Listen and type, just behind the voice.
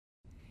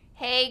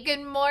Hey,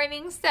 good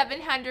morning,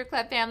 700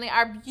 Club family,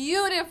 our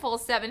beautiful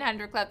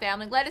 700 Club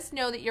family. Let us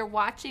know that you're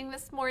watching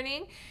this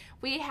morning.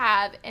 We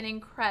have an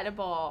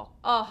incredible,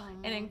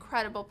 an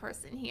incredible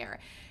person here.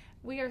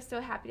 We are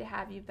so happy to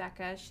have you,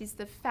 Becca. She's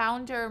the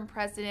founder and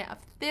president of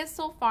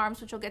Thistle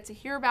Farms, which we'll get to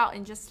hear about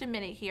in just a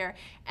minute here,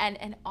 and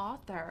an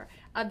author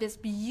of this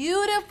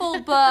beautiful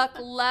book,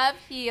 Love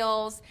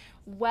Heals.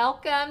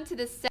 Welcome to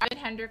the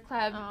 700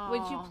 Club.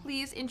 Would you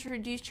please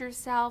introduce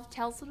yourself?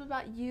 Tell us a little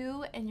about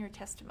you and your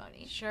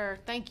testimony. Sure.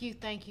 Thank you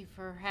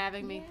for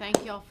having me.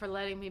 Thank you all for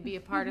letting me be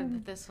a part of the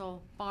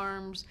Thistle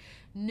Farms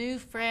new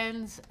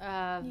friends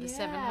of the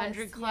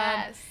 700 Club.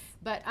 Yes.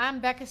 But I'm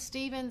Becca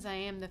Stevens. I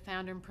am the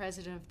founder and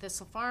president of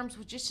Thistle Farms,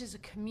 which is a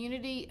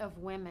community of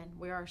women.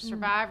 We are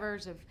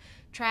survivors of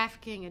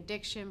trafficking,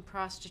 addiction,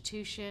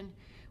 prostitution.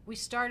 We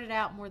started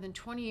out more than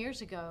 20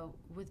 years ago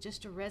with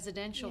just a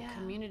residential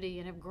community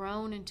and have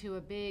grown into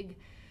a big,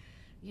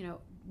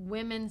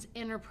 women's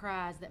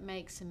enterprise that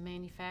makes and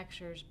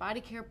manufactures body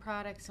care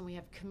products, and we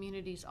have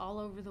communities all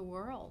over the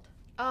world.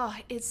 Oh,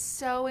 it's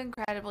so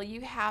incredible.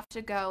 You have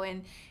to go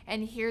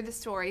and hear the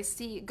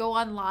stories. Go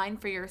online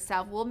for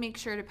yourself. We'll make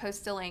sure to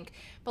post a link.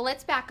 But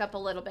let's back up a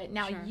little bit.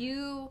 Now,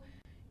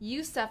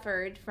 you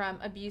suffered from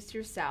abuse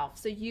yourself,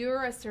 so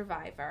you're a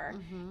survivor,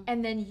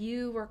 and then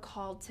you were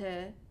called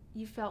to,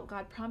 you felt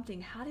God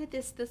prompting. How did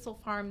this Thistle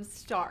Farms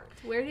start?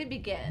 Where did it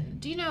begin?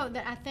 Do you know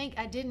that I think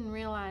I didn't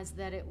realize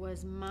that it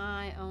was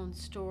my own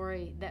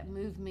story that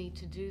moved me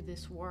to do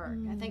this work.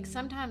 I think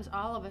sometimes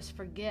all of us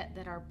forget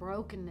that our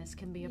brokenness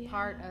can be a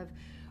part of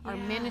our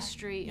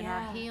ministry and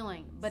our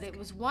healing. But it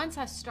was once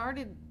I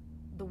started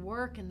the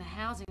work and the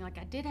housing, like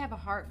I did have a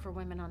heart for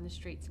women on the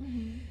streets.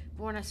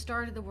 But when I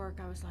started the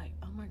work, I was like,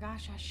 oh my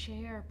gosh, I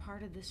share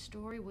part of this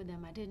story with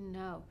them. I didn't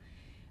know.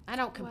 I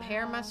don't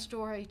compare my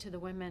story to the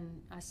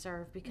women I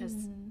serve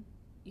because,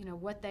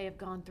 what they have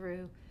gone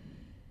through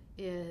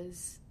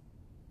is,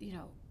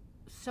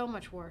 so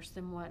much worse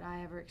than what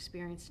I ever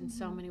experienced in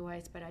so many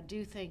ways. But I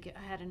do think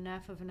I had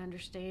enough of an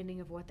understanding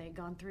of what they'd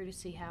gone through to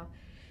see how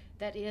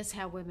that is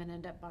how women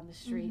end up on the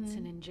streets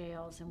and in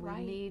jails. And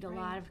we need a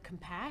lot of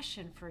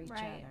compassion for each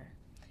other.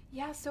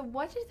 Yeah, so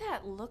what did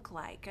that look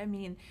like? I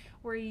mean,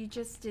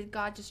 did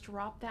God just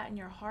drop that in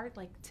your heart,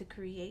 like to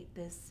create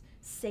this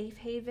safe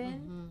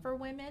haven for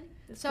women,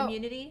 this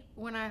community?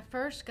 When I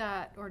first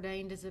got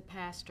ordained as a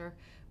pastor,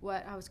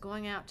 I was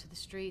going out to the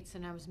streets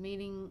and I was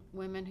meeting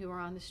women who were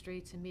on the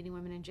streets and meeting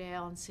women in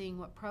jail and seeing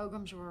what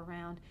programs were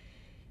around.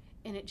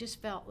 And it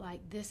just felt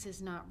like this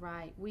is not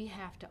right. We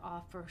have to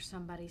offer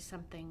somebody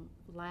something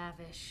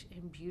lavish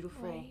and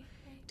beautiful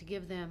to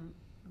give them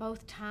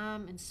both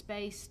time and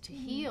space to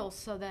heal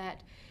so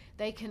that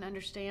they can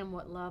understand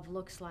what love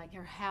looks like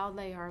or how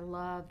they are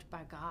loved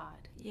by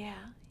God. Yeah,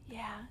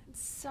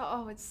 it's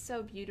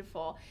so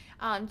beautiful.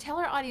 Tell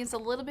our audience a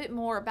little bit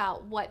more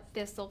about what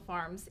Thistle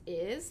Farms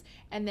is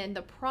and then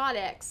the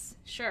products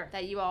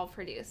that you all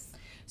produce.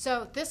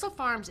 So Thistle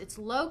Farms, it's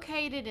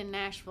located in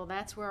Nashville.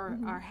 That's where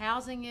our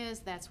housing is.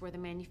 That's where the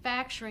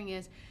manufacturing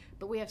is.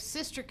 But we have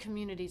sister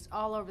communities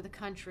all over the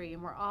country,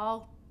 and we're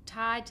all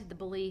tied to the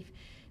belief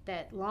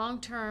that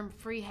long-term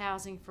free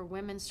housing for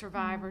women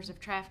survivors of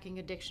trafficking,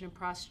 addiction, and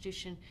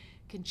prostitution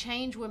can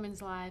change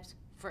women's lives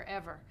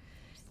forever.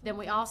 Then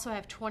we also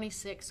have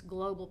 26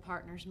 global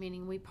partners,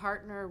 meaning we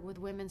partner with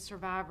women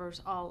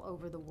survivors all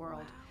over the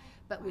world.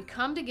 But we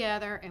come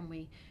together and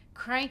we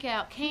crank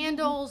out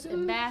candles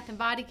and bath and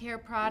body care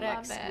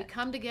products. We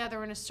come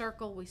together in a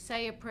circle, we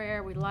say a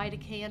prayer, we light a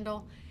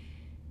candle,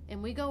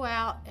 and we go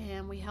out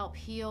and we help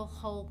heal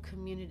whole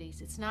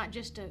communities. It's not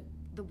just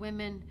the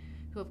women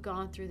who have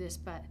gone through this,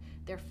 but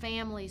their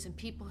families and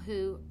people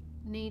who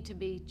need to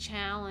be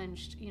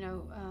challenged.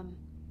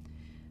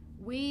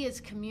 We as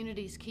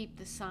communities keep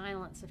the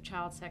silence of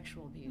child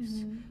sexual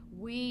abuse.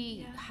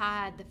 We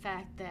hide the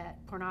fact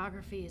that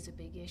pornography is a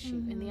big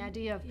issue. And the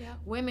idea of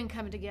women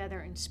coming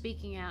together and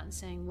speaking out and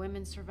saying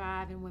women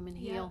survive and women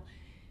heal.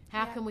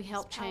 How can we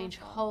help change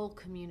whole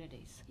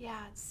communities?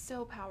 Yeah, it's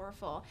so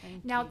powerful.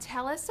 Now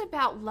tell us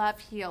about Love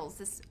Heals.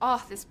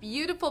 This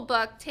beautiful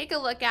book. Take a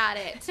look at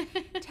it.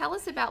 Tell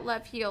us about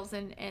Love Heals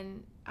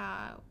and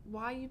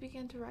why you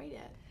began to write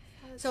it.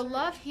 So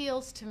Love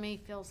Heals to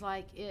me feels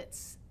like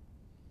it's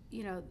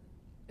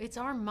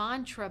our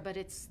mantra, but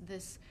it's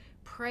this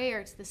prayer.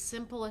 It's the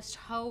simplest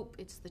hope.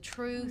 It's the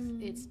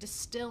truth. It's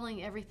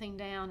distilling everything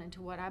down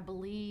into what I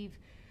believe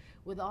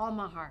with all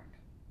my heart.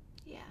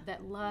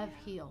 That love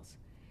heals.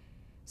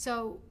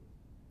 So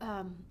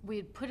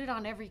we'd put it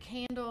on every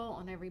candle,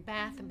 on every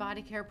bath and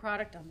body care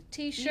product, on the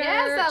t-shirts.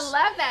 Yes, I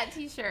love that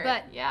t-shirt.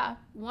 But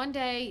one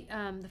day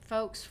the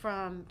folks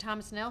from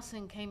Thomas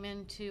Nelson came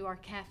into our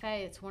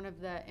cafe. It's one of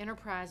the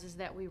enterprises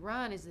that we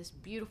run, is this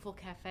beautiful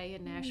cafe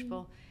in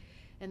Nashville.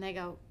 And they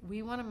go,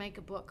 we want to make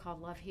a book called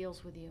Love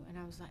Heals with you. And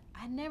I was like,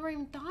 I never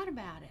even thought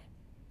about it.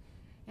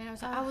 And I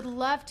was like, I would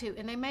love to.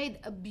 And they made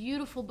a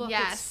beautiful book.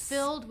 It's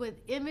filled with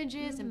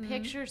images and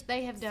pictures.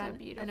 They have done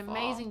an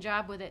amazing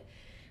job with it.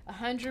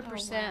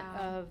 100%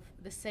 of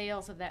the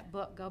sales of that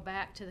book go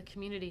back to the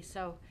community.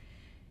 So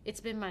it's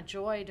been my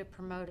joy to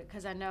promote it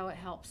because I know it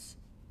helps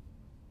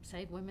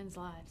save women's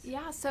lives.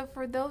 Yeah, so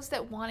for those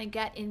that want to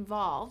get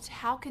involved,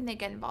 how can they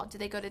get involved? Do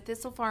they go to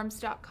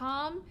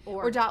thistlefarms.com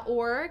or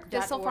 .org?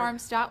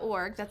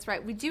 Thistlefarms.org. That's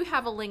right. We do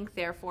have a link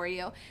there for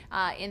you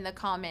in the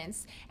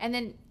comments. And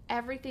then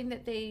everything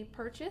that they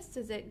purchase,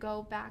 does it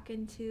go back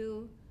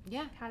into...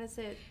 Yeah. How does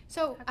it...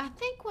 So I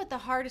think what the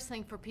hardest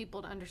thing for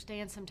people to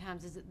understand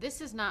sometimes is that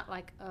this is not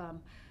like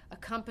a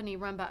company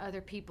run by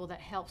other people that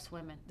helps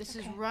women. This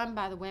is run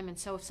by the women.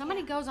 So if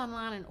somebody goes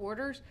online and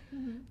orders,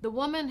 the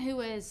woman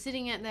who is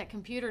sitting at that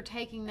computer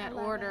taking that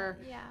order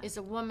is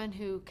a woman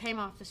who came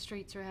off the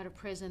streets or out of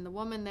prison. The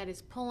woman that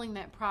is pulling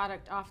that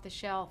product off the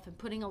shelf and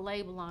putting a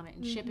label on it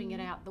and shipping it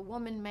out. The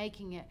woman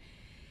making it.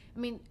 I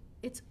mean,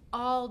 it's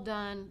all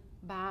done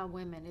by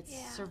women. It's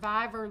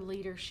survivor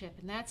leadership,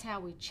 and that's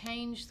how we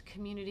change the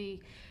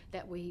community,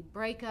 that we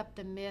break up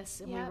the myths,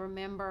 and we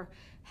remember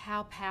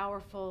how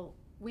powerful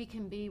we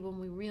can be when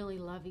we really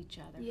love each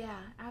other. Yeah,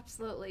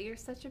 absolutely. You're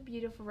such a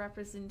beautiful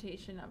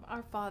representation of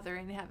our Father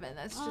in heaven.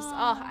 That's just,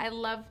 I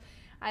love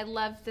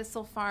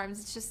Thistle Farms.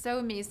 It's just so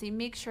amazing.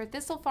 Make sure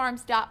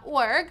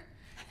thistlefarms.org.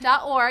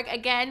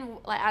 Again,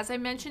 as I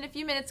mentioned a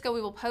few minutes ago,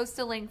 we will post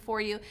a link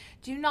for you.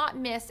 Do not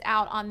miss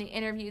out on the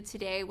interview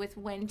today with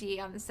Wendy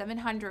on the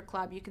 700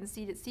 Club. You can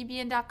see it at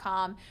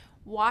cbn.com.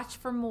 Watch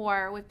for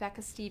more with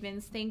Becca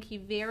Stevens. Thank you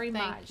very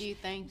much.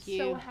 Thank you.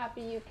 So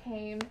happy you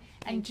came.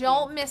 And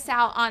don't miss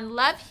out on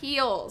Love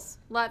Heals.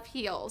 Love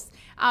Heals.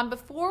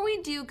 Before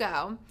we do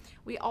go,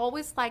 we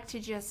always like to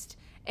just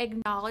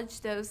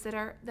acknowledge those that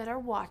are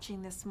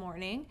watching this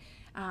morning.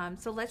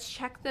 So let's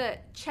check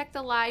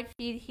the live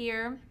feed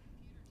here.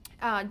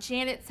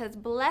 Janet says,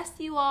 bless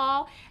you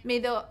all.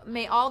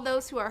 May all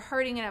those who are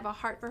hurting and have a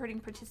heart for hurting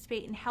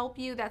participate and help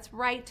you. That's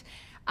right.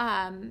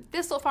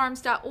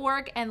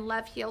 Thistlefarms.org and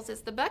Love Heals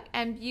is the book.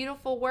 And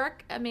beautiful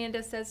work,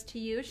 Amanda says to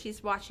you.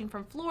 She's watching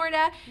from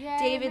Florida.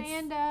 Yay,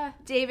 Amanda.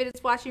 David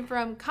is watching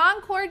from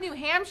Concord, New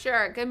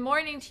Hampshire. Good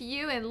morning to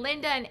you and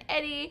Linda and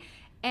Eddie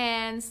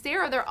and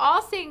Sarah. They're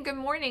all saying good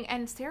morning.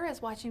 And Sarah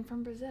is watching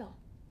from Brazil.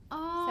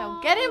 Oh.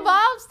 So get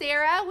involved,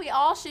 Sarah. We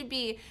all should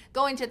be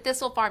going to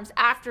Thistle Farms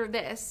after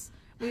this.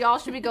 We all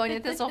should be going to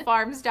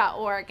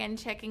thistlefarms.org and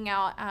checking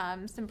out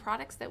some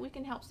products that we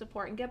can help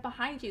support and get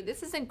behind you.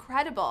 This is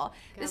incredible.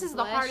 This is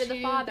the heart of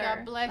the Father.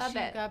 God bless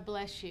you. God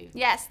bless you.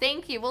 Yes,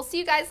 thank you. We'll see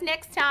you guys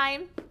next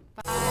time.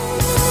 Bye.